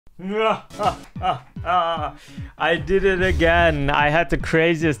I did it again. I had the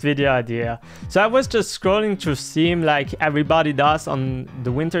craziest video idea. So I was just scrolling through Steam like everybody does on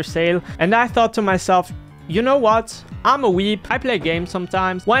the winter sale. And I thought to myself, you know what? I'm a weeb. I play games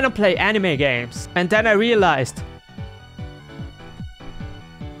sometimes. Why not play anime games? And then I realized,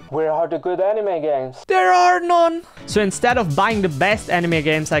 where are the good anime games? There are none! So instead of buying the best anime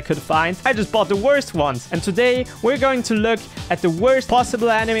games I could find, I just bought the worst ones. And today, we're going to look at the worst possible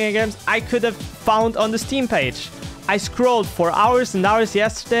anime games I could have found on the Steam page. I scrolled for hours and hours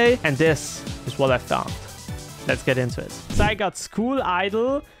yesterday, and this is what I found. Let's get into it. So I got School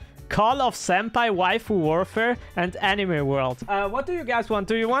Idol, Call of Senpai Waifu Warfare, and Anime World. What do you guys want?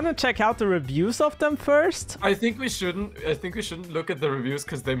 Do you want to check out the reviews of them first? I think we shouldn't look at the reviews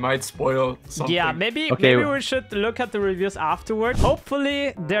because they might spoil something. Yeah, maybe we should look at the reviews afterward.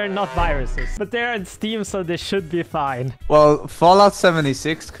 Hopefully, they're not viruses. But they're on Steam, so they should be fine. Well, Fallout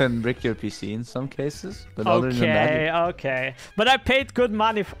 76 can brick your PC in some cases. But other than that... Okay. But I paid good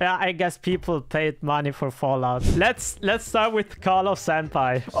money. I guess people paid money for Fallout. Let's start with Call of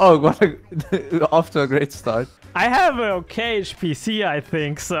Senpai. Oh, what off to a great start. I have an okay-ish PC, I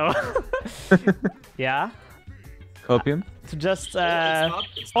think, so... Yeah? Copium? To just... It's not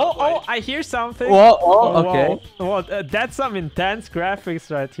Oh, I hear something. Whoa, okay. Whoa, that's some intense graphics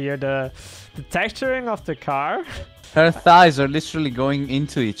right here. The texturing of the car. Her thighs are literally going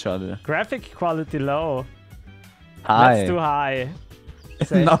into each other. Graphic quality low. High. That's too high.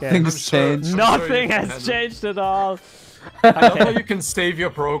 Nothing's changed. Nothing has changed at all. I love how you can save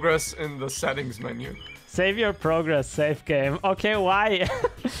your progress in the settings menu. Save your progress, save game. Okay, why?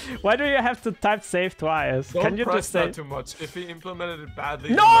 Why do you have to type save twice? Don't Can you press just say that too much. If he implemented it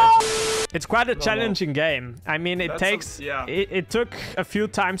badly, no? It's quite a challenging game. I mean, it takes... yeah. It took a few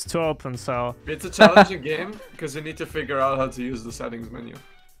times to open, so... It's a challenging game because you need to figure out how to use the settings menu.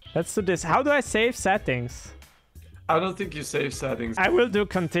 Let's do this. How do I save settings? I don't think you save settings. I will do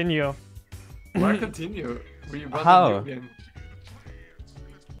continue. Why continue? We run How? the new game.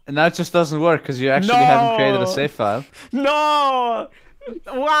 And that just doesn't work because you actually haven't created a save file. No!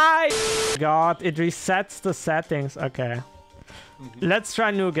 Why? God, it resets the settings. Okay. Let's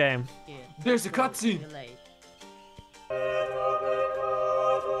try new game. There's a cutscene.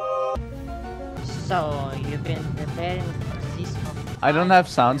 So, you've been preparing for this one? I don't have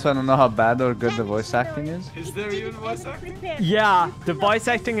sound, so I don't know how bad or good the voice acting is. Is there even voice acting? Yeah, the voice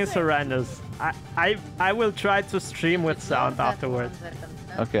acting is horrendous. I will try to stream with sound afterwards.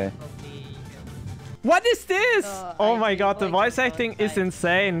 Okay. What is this? Oh my god, the voice acting is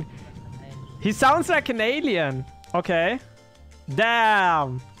insane. He sounds like an alien. Okay.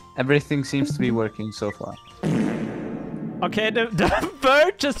 Damn. Everything seems to be working so far. Okay, the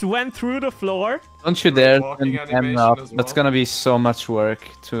bird just went through the floor. Don't you dare Walking turn the camera animation up. as well. That's gonna be so much work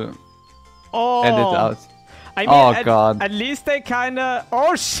to Oh. edit out. I mean, Oh, God. At least they kinda...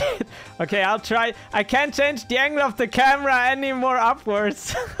 Oh, shit. Okay, I'll try. I can't change the angle of the camera anymore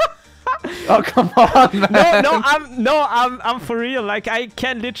upwards. Oh, come on, man. I'm for real. Like, I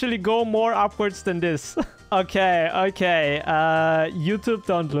can literally go more upwards than this. Okay. YouTube,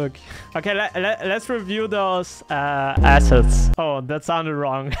 don't look. Okay, let's review those assets. Oh, that sounded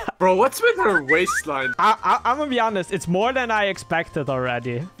wrong. Bro, what's with her waistline? I'm gonna be honest, it's more than I expected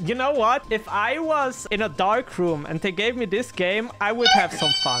already. You know what? If I was in a dark room and they gave me this game, I would have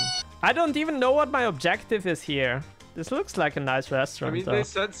some fun. I don't even know what my objective is here. This looks like a nice restaurant. I mean, though. they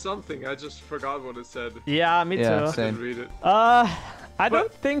said something. I just forgot what it said. Yeah, me Yeah, too. same. Didn't read it. I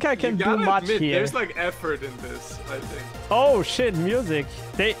don't think I can You do gotta much admit, here. There's like effort in this, I think. Oh shit, music.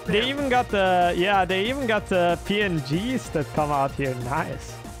 They even got the PNGs that come out here.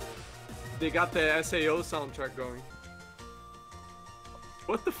 Nice. They got the SAO soundtrack going.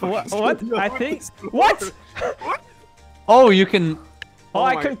 What the fuck? is What? going on I with think this floor? what? What? Oh, you can... Oh,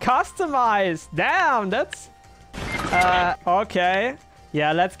 I my- can customize. Damn, that's okay.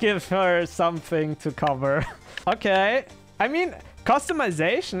 Yeah, let's give her something to cover. Okay. I mean,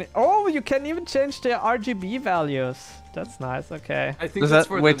 customization. Oh, you can even change the RGB values. That's nice. Okay. I think Does that's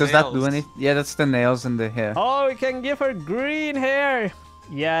that, for wait, the does that do nails. anything? Yeah, that's the nails and the hair. Oh, we can give her green hair.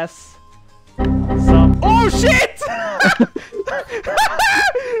 Yes. Some. Oh shit!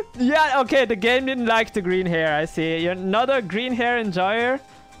 Yeah. Okay. The game didn't like the green hair. I see. You're not a green hair enjoyer.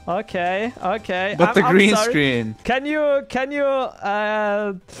 Okay. Okay. But the I'm green sorry. screen. Can you?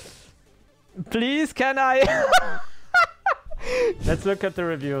 Please, can I? Let's look at the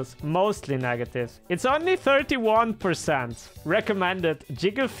reviews. Mostly negative. It's only 31%. Recommended.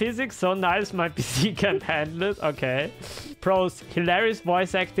 Jiggle physics so nice my PC can't handle it. Okay. Pros. Hilarious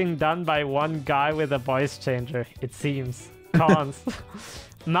voice acting done by one guy with a voice changer. It seems. Cons.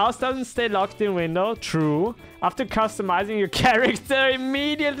 Mouse doesn't stay locked in window. True. After customizing, your character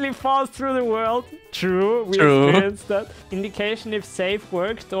immediately falls through the world. True. We experienced that. Indication if save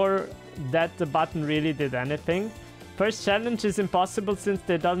worked or that the button really did anything. First challenge is impossible since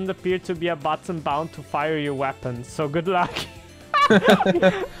there doesn't appear to be a button bound to fire your weapon. So good luck.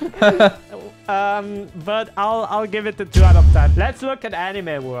 But I'll give it a 2 out of 10. Let's look at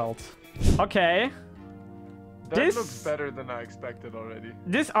anime world. Okay. That looks better than I expected already.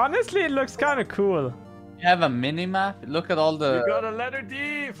 This honestly it looks kind of cool. You have a mini map. Look at all the. You got a letter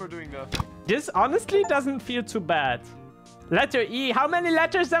D for doing nothing. This honestly doesn't feel too bad. Letter E. How many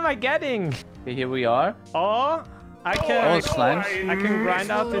letters am I getting? Okay, here we are. Oh, I can. Slimes. I can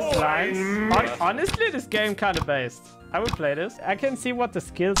grind out these slimes. Honestly, this game kind of based. I would play this. I can see what the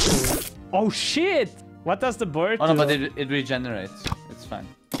skills do. Oh shit! What does the bird do? Oh no, but it regenerates. It's fine.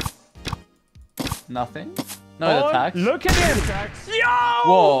 Nothing. No, it attacks. Look at him! Yo!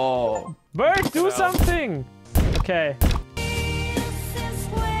 Whoa! Bird, do something! Okay.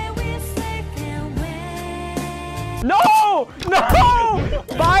 No! No!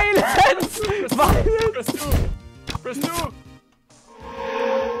 Violence! Violence! Press 2!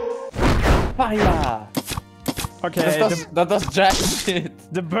 Fire! Okay, That does jack shit.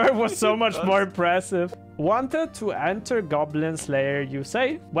 the bird was so much more impressive. Wanted to enter Goblin's lair, you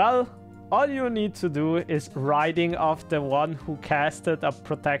say? Well, all you need to do is riding off the one who casted a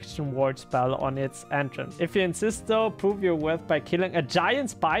protection ward spell on its entrance. If you insist though, prove your worth by killing a giant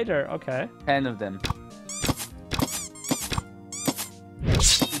spider. Okay. 10 of them.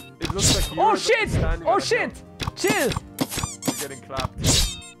 It looks like you're Oh shit! standing Oh on a shit! hill. Chill! You're getting clapped.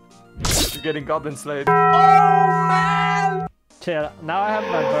 You're getting goblin slayed. Oh man! Chill. Now I have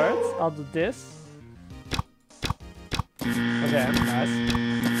my birds. I'll do this. Okay,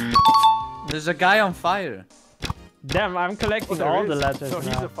 nice. There's a guy on fire. Damn, I'm collecting there all is. the letters So he's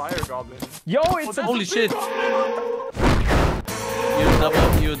now. a fire goblin. Yo, it's a Holy shit!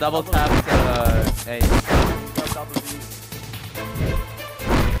 You double tapped A.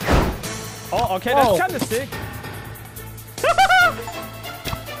 Oh, okay, that's kind of sick.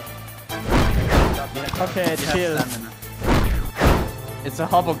 Okay, chill. It's a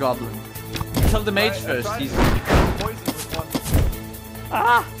hobgoblin. Kill the mage first. He's Poison with one.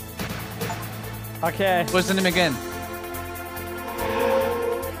 Ah! Okay. poison him again.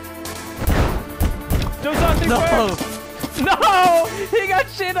 Do something first! No! He got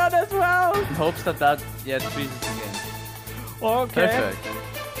shit on as well! In hopes that freezes the game. Okay. Perfect.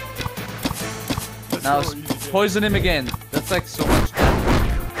 That's Now so easy. poison him again. That's like so much damage.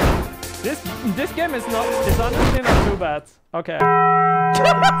 This game is honestly not too bad. Okay.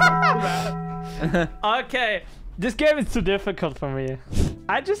 Okay. This game is too difficult for me.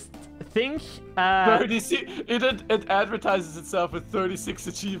 I just think 36. It advertises itself with 36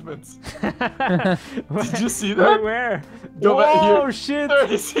 achievements. Did you see that? Where? Go back Oh here. shit!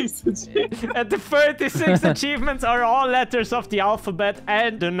 36 achievements. And the 36 achievements are all letters of the alphabet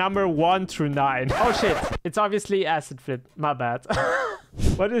and the number 1 through 9. Oh shit! It's obviously acid flip. My bad.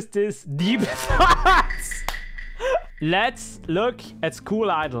 What is this? Deep thoughts. Let's look at School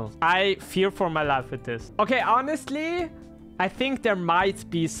Idol. I fear for my life with this. Okay, honestly, I think there might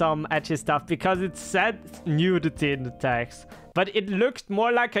be some edgy stuff because it said nudity in the text. But it looked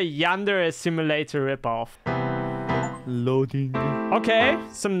more like a Yandere simulator ripoff. Loading. Okay,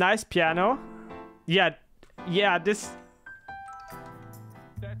 some nice piano. Yeah, this...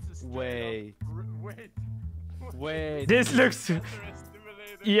 Wait. This looks...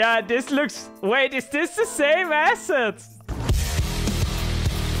 Yeah, this looks... Wait, is this the same asset?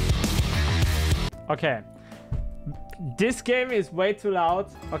 Okay. This game is way too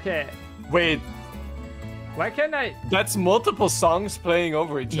loud. Okay. Wait, Why can't I... that's multiple songs playing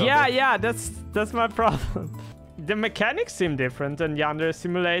over each other. Yeah, that's my problem. The mechanics seem different than Yandere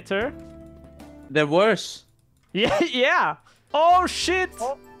Simulator. They're worse. Yeah. Oh, shit.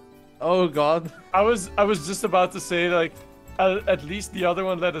 Oh god. I was just about to say, like, at least the other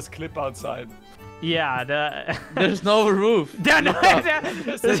one let us clip outside. Yeah, There's no roof. What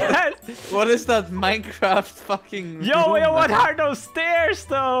What is that Minecraft fucking Yo, room, what man? are those stairs,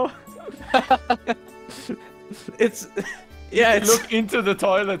 though? It's... Yeah, it's... Look into the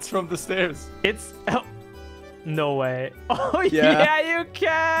toilets from the stairs. It's... Oh, no way. Oh, Yeah. yeah, you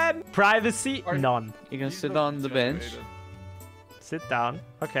can. Privacy? None. You can sit on the bench. Sit down.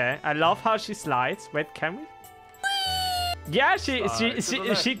 Okay. I love how she slides. Wait, can we? Yeah,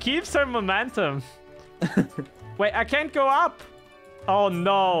 she keeps her momentum. Wait, I can't go up. Oh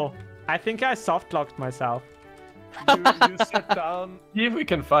no. I think I soft locked myself. You sit down. See if we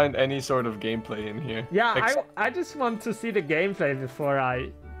can find any sort of gameplay in here. Yeah, I just want to see the gameplay before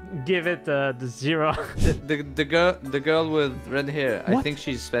I give it the 0. The girl with red hair. I think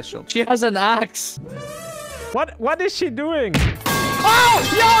she's special. She has an axe. What is she doing? Oh,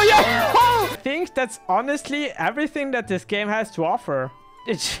 yo! I think that's honestly everything that this game has to offer.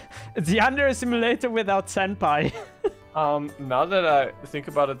 It's the Yandere simulator without senpai. Now that I think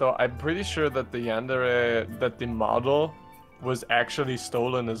about it though, I'm pretty sure that the Yandere, that the model was actually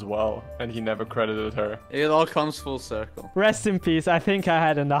stolen as well, and he never credited her. It all comes full circle. Rest in peace. I think I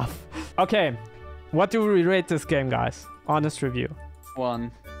had enough. Okay, what do we rate this game, guys? Honest review.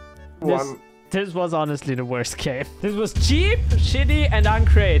 1. This was honestly the worst game. This was cheap, shitty, and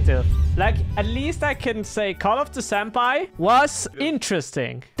uncreative. Like, at least I can say Call of the Senpai was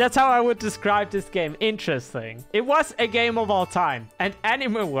interesting. That's how I would describe this game. Interesting. It was a game of all time. And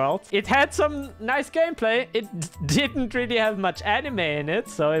Anime World, it had some nice gameplay. It didn't really have much anime in it,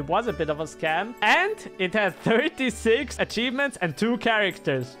 so it was a bit of a scam. And it had 36 achievements and 2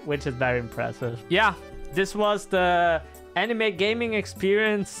 characters, which is very impressive. Yeah, this was the anime gaming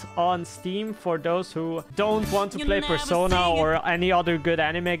experience on Steam for those who don't want to play Persona or any other good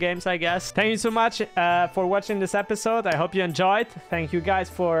anime games, I guess. Thank you so much for watching this episode. I hope you enjoyed. Thank you guys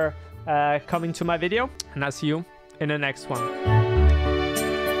for coming to my video, and I'll see you in the next one.